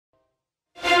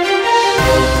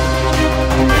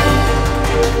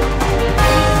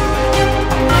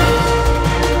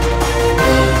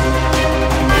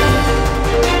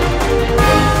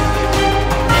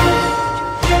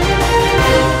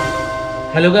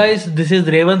Hello guys, this is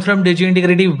Revan from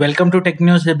DigiIntegrity. Welcome to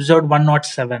TechNews episode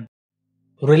 107.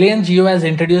 Reliance Jio has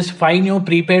introduced 5 new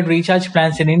prepaid recharge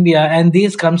plans in India, and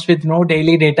these comes with no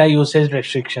daily data usage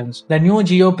restrictions. The new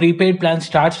Jio prepaid plan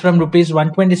starts from Rs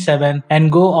 127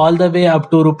 and go all the way up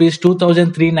to Rs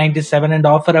 2397 and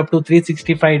offer up to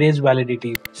 365 days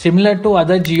validity. Similar to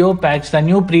other Jio packs, the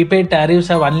new prepaid tariffs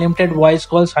have unlimited voice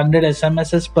calls, 100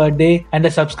 SMSs per day, and a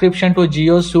subscription to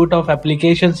Jio's suite of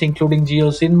applications including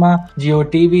Jio Cinema, Jio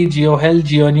TV, Jio Health,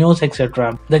 Jio News,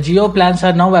 etc. The Jio plans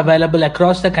are now available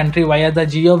across the country via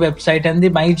the Jio website and the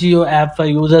My Jio app for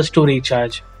users to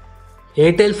recharge.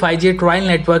 Airtel 5G trial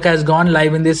network has gone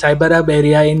live in the Cyberhub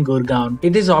area in Gurgaon.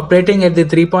 It is operating at the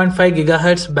 3.5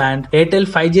 GHz band. Airtel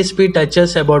 5G speed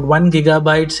touches about 1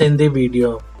 GB in the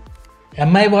video.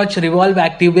 MI Watch Revolve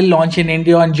Active will launch in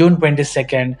India on June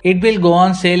 22nd. It will go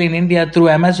on sale in India through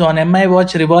Amazon. MI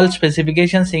Watch Revolve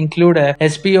specifications include a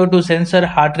SpO2 sensor,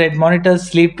 heart rate monitors,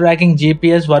 sleep tracking,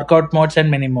 GPS, workout modes, and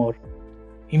many more.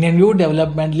 In a new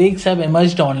development, leaks have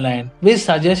emerged online, which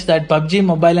suggests that PUBG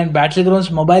Mobile and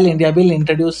Battlegrounds Mobile India will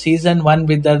introduce Season 1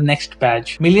 with their next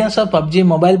patch. Millions of PUBG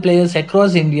Mobile players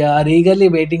across India are eagerly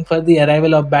waiting for the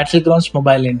arrival of Battlegrounds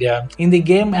Mobile India. In the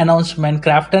game announcement,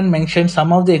 Crafton mentioned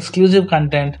some of the exclusive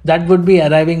content that would be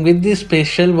arriving with the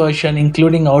special version,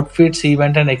 including outfits,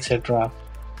 event, and etc.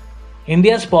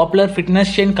 India's popular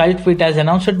fitness chain Cult.Fit has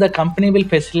announced that the company will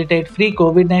facilitate free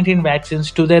COVID-19 vaccines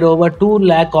to their over 2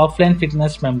 lakh offline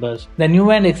fitness members. The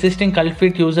new and existing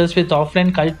Cult.Fit users with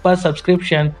offline Cult Pass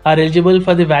subscription are eligible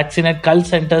for the vaccine at Cult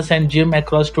centers and gym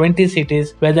across 20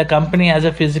 cities where the company has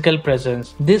a physical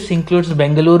presence. This includes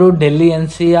Bengaluru, Delhi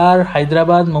NCR,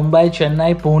 Hyderabad, Mumbai,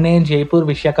 Chennai, Pune, Jaipur,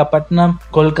 Visakhapatnam,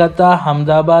 Kolkata,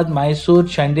 Ahmedabad, Mysore,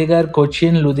 Chandigarh,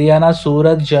 Cochin, Ludhiana,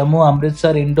 Surat, Jammu,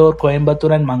 Amritsar, Indore,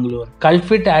 Coimbatore, and Mangalore.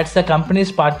 Cult.Fit adds the company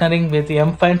is partnering with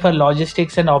M-Find for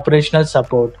logistics and operational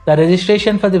support. The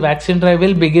registration for the vaccine drive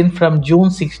will begin from June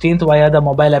 16th via the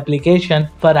mobile application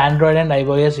for Android and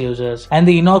iOS users, and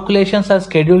the inoculations are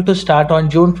scheduled to start on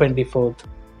June 24th.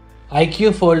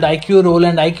 iQOO Fold, iQOO Roll,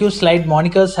 and iQOO Slide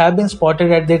monikers have been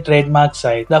spotted at the trademark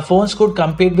site. The phones could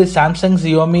compete with Samsung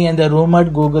Xiaomi and the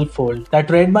rumored Google Fold. The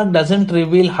trademark doesn't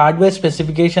reveal hardware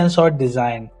specifications or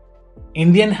design.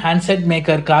 Indian handset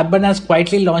maker Karbonn has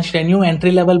quietly launched a new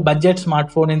entry-level budget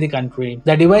smartphone in the country.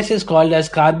 The device is called as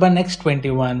Karbonn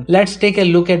X21. Let's take a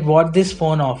look at what this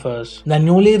phone offers. The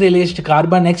newly released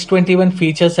Karbonn X21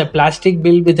 features a plastic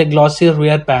build with a glossy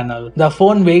rear panel. The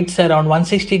phone weighs around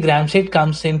 160 grams. It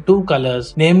comes in 2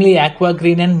 colors, namely aqua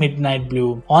green and midnight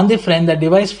blue. On the front, the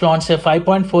device flaunts a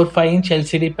 5.45-inch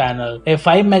LCD panel. A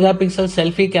 5-megapixel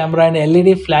selfie camera and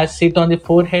LED flash sit on the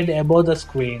forehead above the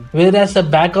screen, whereas the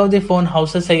back of the phone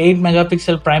houses a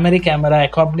 8-megapixel primary camera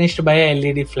accompanied by a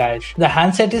LED flash. The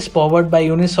handset is powered by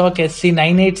Unisoc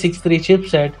SC9863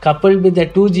 chipset coupled with a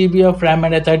 2 GB of RAM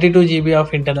and a 32 GB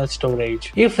of internal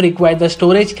storage. If required, the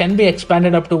storage can be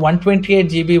expanded up to 128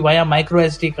 GB via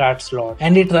microSD card slot,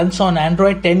 and it runs on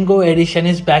Android 10 Go edition.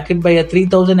 Is backed by a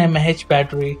 3000 mAh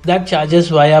battery that charges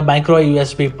via micro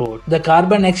USB port. The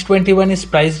Karbonn X21 is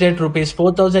priced at Rs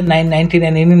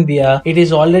 4,999 in India. It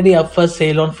is already up for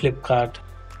sale on Flipkart.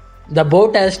 The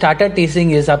Boat has started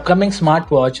teasing its upcoming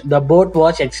smartwatch, the Boat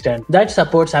Watch Xtend, that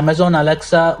supports Amazon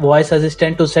Alexa voice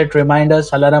assistant to set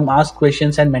reminders, alarm, ask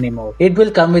questions, and many more. It will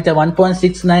come with a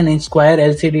 1.69-inch square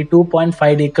LCD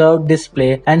 2.5D curved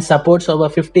display and supports over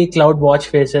 50 cloud watch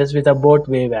faces with a Boat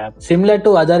Wave app. Similar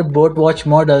to other Boat Watch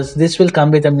models, this will come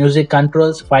with a music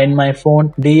controls, Find My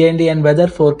Phone, DND, and weather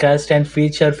forecast, and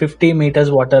feature 50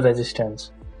 meters water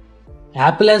resistance.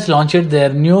 Apple has launched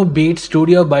their new Beats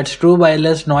Studio Buds True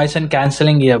Wireless Noise and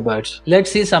Cancelling Earbuds.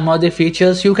 Let's see some of the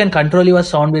features. You can control your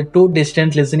sound with 2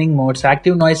 distant listening modes,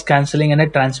 active noise cancelling and a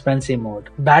transparency mode.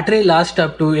 Battery lasts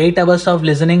up to 8 hours of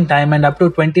listening time and up to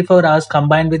 24 hours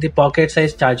combined with the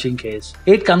pocket-sized charging case.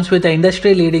 It comes with an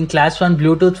industry-leading Class 1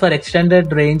 Bluetooth for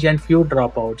extended range and few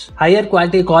dropouts, higher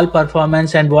quality call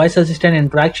performance, and voice assistant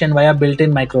interaction via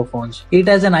built-in microphones. It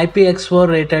has an IPX4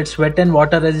 rated sweat and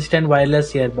water-resistant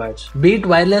wireless earbuds. Beat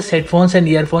wireless headphones and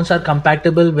earphones are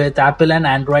compatible with Apple and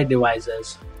Android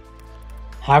devices.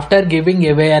 After giving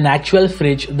away an actual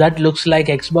fridge that looks like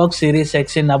Xbox Series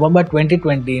X in November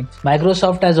 2020,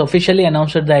 Microsoft has officially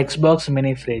announced the Xbox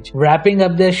Mini Fridge. Wrapping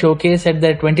up their showcase at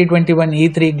their 2021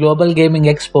 E3 Global Gaming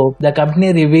Expo, the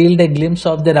company revealed a glimpse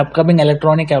of their upcoming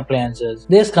electronic appliances.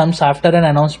 This comes after an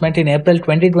announcement in April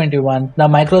 2021 that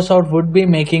Microsoft would be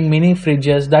making mini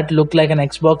fridges that look like an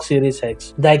Xbox Series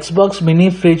X. The Xbox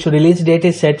Mini Fridge release date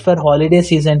is set for holiday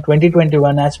season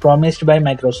 2021 as promised by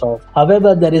Microsoft.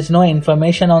 However, there is no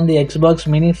information information on the Xbox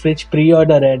mini fridge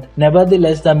pre-order yet.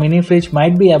 Nevertheless, the mini fridge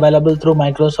might be available through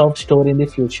Microsoft Store in the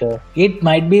future. It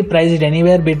might be priced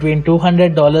anywhere between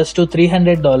 $200 to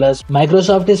 $300.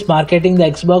 Microsoft is marketing the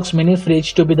Xbox mini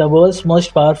fridge to be the world's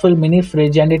most powerful mini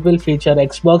fridge, and it will feature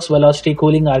Xbox Velocity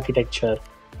cooling architecture.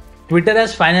 Twitter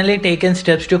has finally taken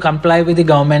steps to comply with the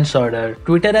government's order.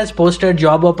 Twitter has posted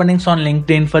job openings on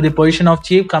LinkedIn for the position of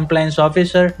Chief Compliance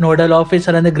Officer, Nodal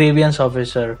Officer and the Grievance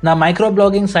Officer. The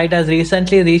microblogging site has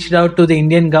recently reached out to the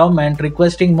Indian government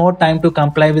requesting more time to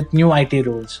comply with new IT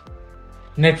rules.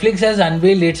 Netflix has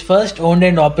unveiled its first owned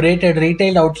and operated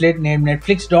retail outlet named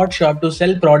Netflix.shop to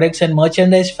sell products and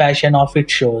merchandise fashion of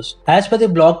its shows. As per the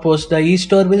blog post, the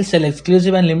e-store will sell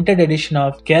exclusive and limited edition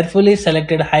of carefully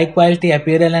selected high-quality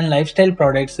apparel and lifestyle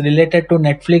products related to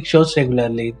Netflix shows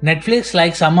regularly. Netflix,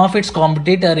 like some of its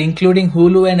competitors including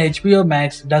Hulu and HBO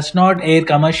Max, does not air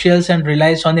commercials and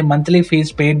relies on the monthly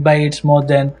fees paid by its more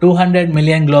than 200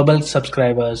 million global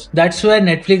subscribers. That's where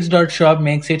Netflix.shop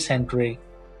makes its entry.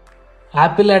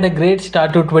 Apple had a great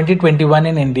start to 2021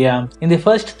 in India. In the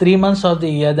first 3 months of the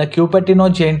year, the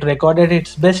Cupertino giant recorded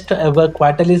its best ever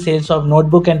quarterly sales of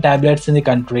notebook and tablets in the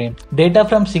country. Data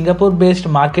from Singapore-based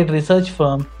market research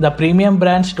firm, the premium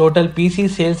brand's total PC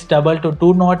sales doubled to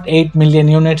 208 million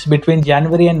units between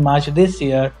January and March this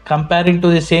year, comparing to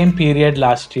the same period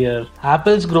last year.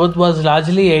 Apple's growth was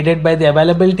largely aided by the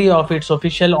availability of its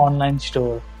official online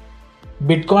store.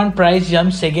 Bitcoin price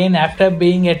jumps again after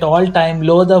being at all-time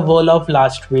low the whole of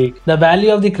last week. The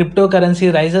value of the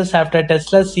cryptocurrency rises after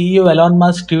Tesla CEO Elon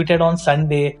Musk tweeted on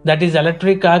Sunday that his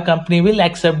electric car company will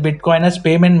accept Bitcoin as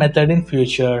payment method in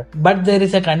future. But there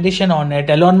is a condition on it.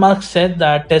 Elon Musk said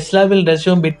that Tesla will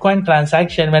resume Bitcoin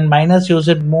transaction when miners use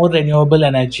more renewable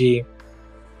energy.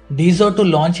 Dizzo to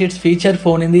launch its feature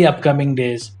phone in the upcoming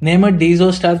days. Named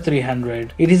Dizzo Star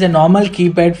 300. It is a normal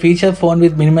keypad feature phone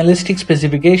with minimalistic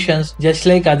specifications just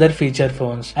like other feature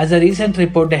phones. As a recent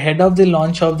report ahead of the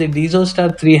launch of the Dizzo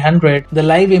Star 300, the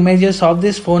live images of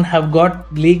this phone have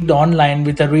got leaked online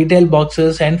with the retail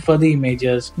boxes and for the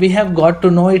images. We have got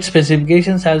to know its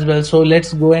specifications as well, so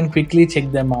let's go and quickly check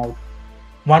them out.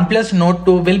 OnePlus Note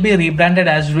 2 will be rebranded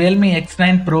as Realme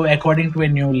X9 Pro according to a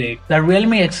new leak. The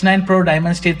Realme X9 Pro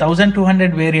Dimensity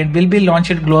 1200 variant will be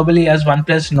launched globally as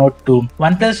OnePlus Note 2.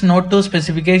 OnePlus Note 2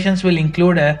 specifications will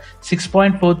include a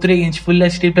 6.43-inch Full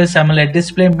HD Plus AMOLED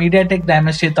display, MediaTek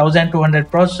Dimensity 1200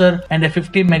 processor, and a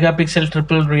 50 megapixel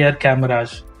triple rear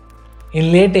cameras.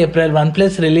 In late April,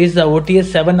 OnePlus released the OTA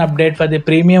 7 update for the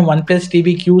premium OnePlus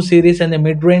TV Q series and the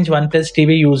mid-range OnePlus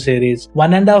TV U series.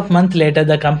 1.5 months later,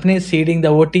 the company is seeding the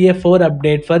OTA 4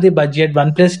 update for the budget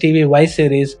OnePlus TV Y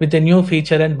series with a new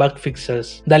feature and bug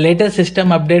fixes. The latest system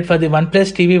update for the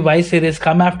OnePlus TV Y series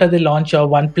come after the launch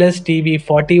of OnePlus TV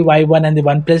 40Y1 and the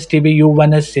OnePlus TV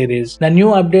U1S series. The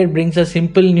new update brings a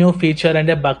simple new feature and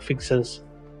a bug fixes.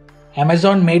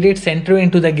 Amazon made its entry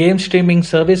into the game streaming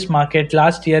service market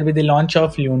last year with the launch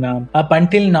of Luna. Up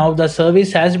until now, the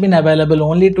service has been available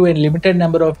only to a limited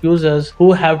number of users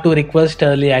who have to request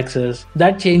early access.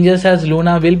 That changes as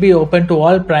Luna will be open to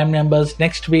all Prime members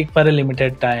next week for a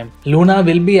limited time. Luna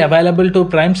will be available to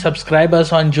Prime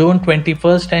subscribers on June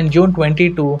 21st and June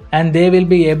 22, and they will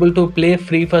be able to play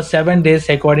free for 7 days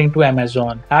according to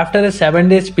Amazon. After a 7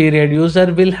 days period,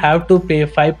 user will have to pay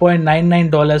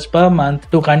 $5.99 per month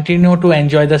to continue to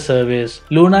enjoy the service.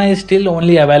 Luna is still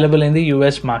only available in the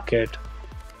US market.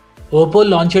 Oppo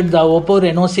launched the Oppo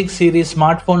Reno 6 series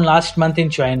smartphone last month in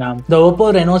China. The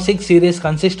Oppo Reno 6 series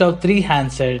consists of 3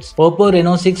 handsets: Oppo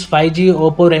Reno 6 5G,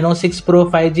 Oppo Reno 6 Pro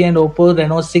 5G and Oppo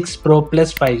Reno 6 Pro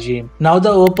Plus 5G. Now the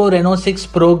Oppo Reno 6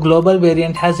 Pro global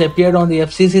variant has appeared on the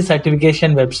FCC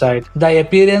certification website. The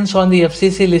appearance on the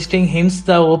FCC listing hints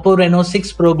the Oppo Reno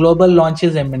 6 Pro global launch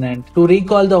is imminent. To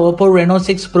recall, the Oppo Reno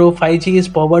 6 Pro 5G is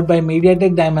powered by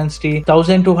MediaTek Dimensity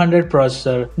 1200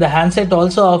 processor. The handset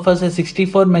also offers a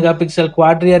 64 megapixel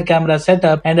quad rear camera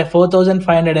setup and a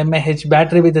 4500 mAh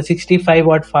battery with a 65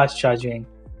 watt fast charging.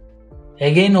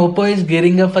 Again, Oppo is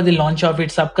gearing up for the launch of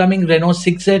its upcoming Reno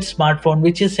 6Z smartphone,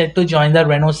 which is set to join the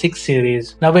Reno 6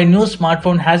 series. Now a new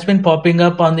smartphone has been popping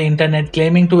up on the internet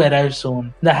claiming to arrive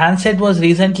soon. The handset was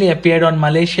recently appeared on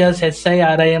Malaysia's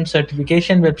SIRIM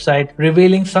certification website,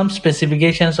 revealing some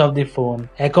specifications of the phone.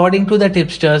 According to the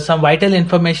tipster, some vital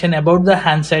information about the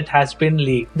handset has been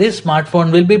leaked. This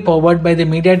smartphone will be powered by the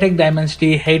MediaTek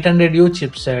Dimensity 800U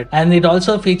chipset, and it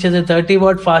also features a 30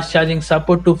 watt fast charging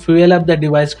support to fuel up the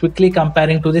device quickly comparing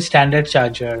to the standard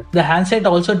charger. The handset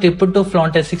also tipped to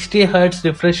flaunt a 60Hz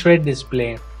refresh rate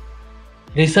display.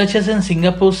 Researchers in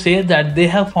Singapore say that they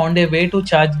have found a way to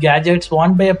charge gadgets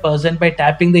worn by a person by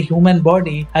tapping the human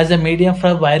body as a medium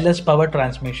for wireless power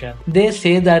transmission. They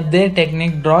say that their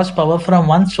technique draws power from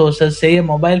one source, say a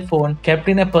mobile phone, kept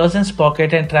in a person's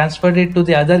pocket and transferred it to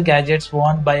the other gadgets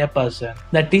worn by a person.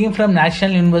 The team from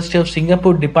National University of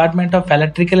Singapore Department of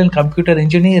Electrical and Computer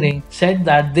Engineering said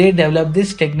that they developed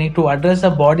this technique to address the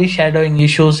body shadowing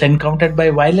issues encountered by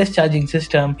wireless charging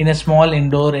system in a small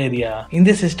indoor area. In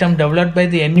the system developed by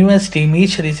the NUS team,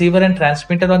 each receiver and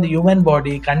transmitter on the human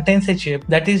body contains a chip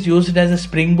that is used as a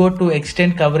springboard to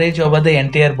extend coverage over the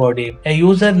entire body. A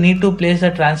user need to place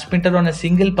the transmitter on a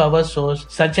single power source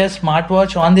such as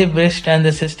smartwatch on the wrist, and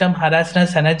the system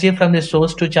harnesses energy from the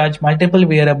source to charge multiple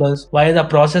wearables via the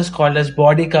process called as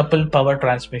body coupled power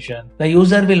transmission. The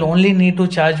user will only need to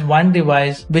charge one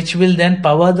device, which will then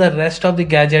power the rest of the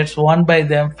gadgets worn by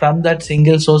them from that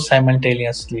single source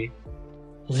simultaneously.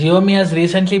 Xiaomi has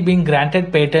recently been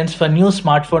granted patents for new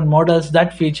smartphone models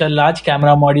that feature large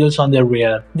camera modules on their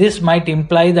rear. This might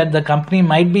imply that the company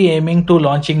might be aiming to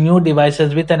launching new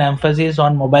devices with an emphasis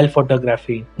on mobile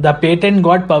photography. The patent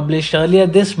got published earlier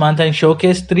this month and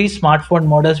showcased 3 smartphone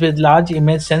models with large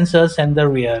image sensors in the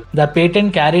rear. The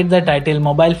patent carried the title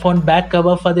Mobile Phone Back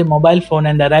Cover for the mobile phone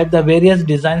and derived the various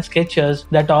design sketches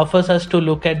that offers us to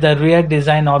look at the rear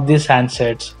design of these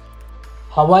handsets.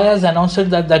 Hawaii has announced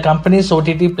that the company's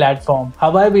OTT platform,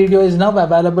 Hawaii Video, is now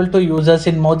available to users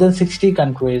in more than 60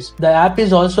 countries. The app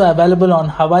is also available on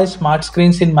Hawaii smart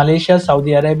screens in Malaysia,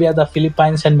 Saudi Arabia, the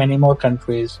Philippines, and many more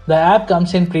countries. The app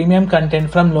comes in premium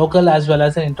content from local as well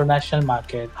as an international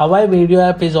market. Hawaii Video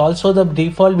app is also the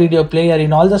default video player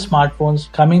in all the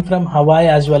smartphones coming from Hawaii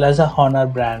as well as a Honor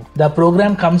brand. The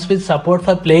program comes with support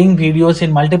for playing videos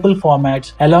in multiple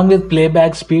formats along with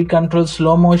playback, speed control,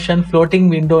 slow motion, floating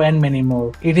window, and many more.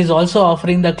 It is also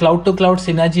offering the cloud-to-cloud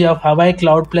synergy of Hawaii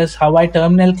Cloud plus Hawaii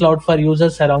Terminal Cloud for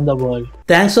users around the world.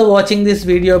 Thanks for watching this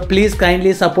video. Please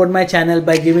kindly support my channel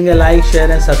by giving a like, share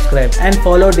and subscribe, and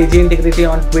follow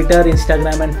DigiIntegrity on Twitter,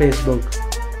 Instagram and Facebook.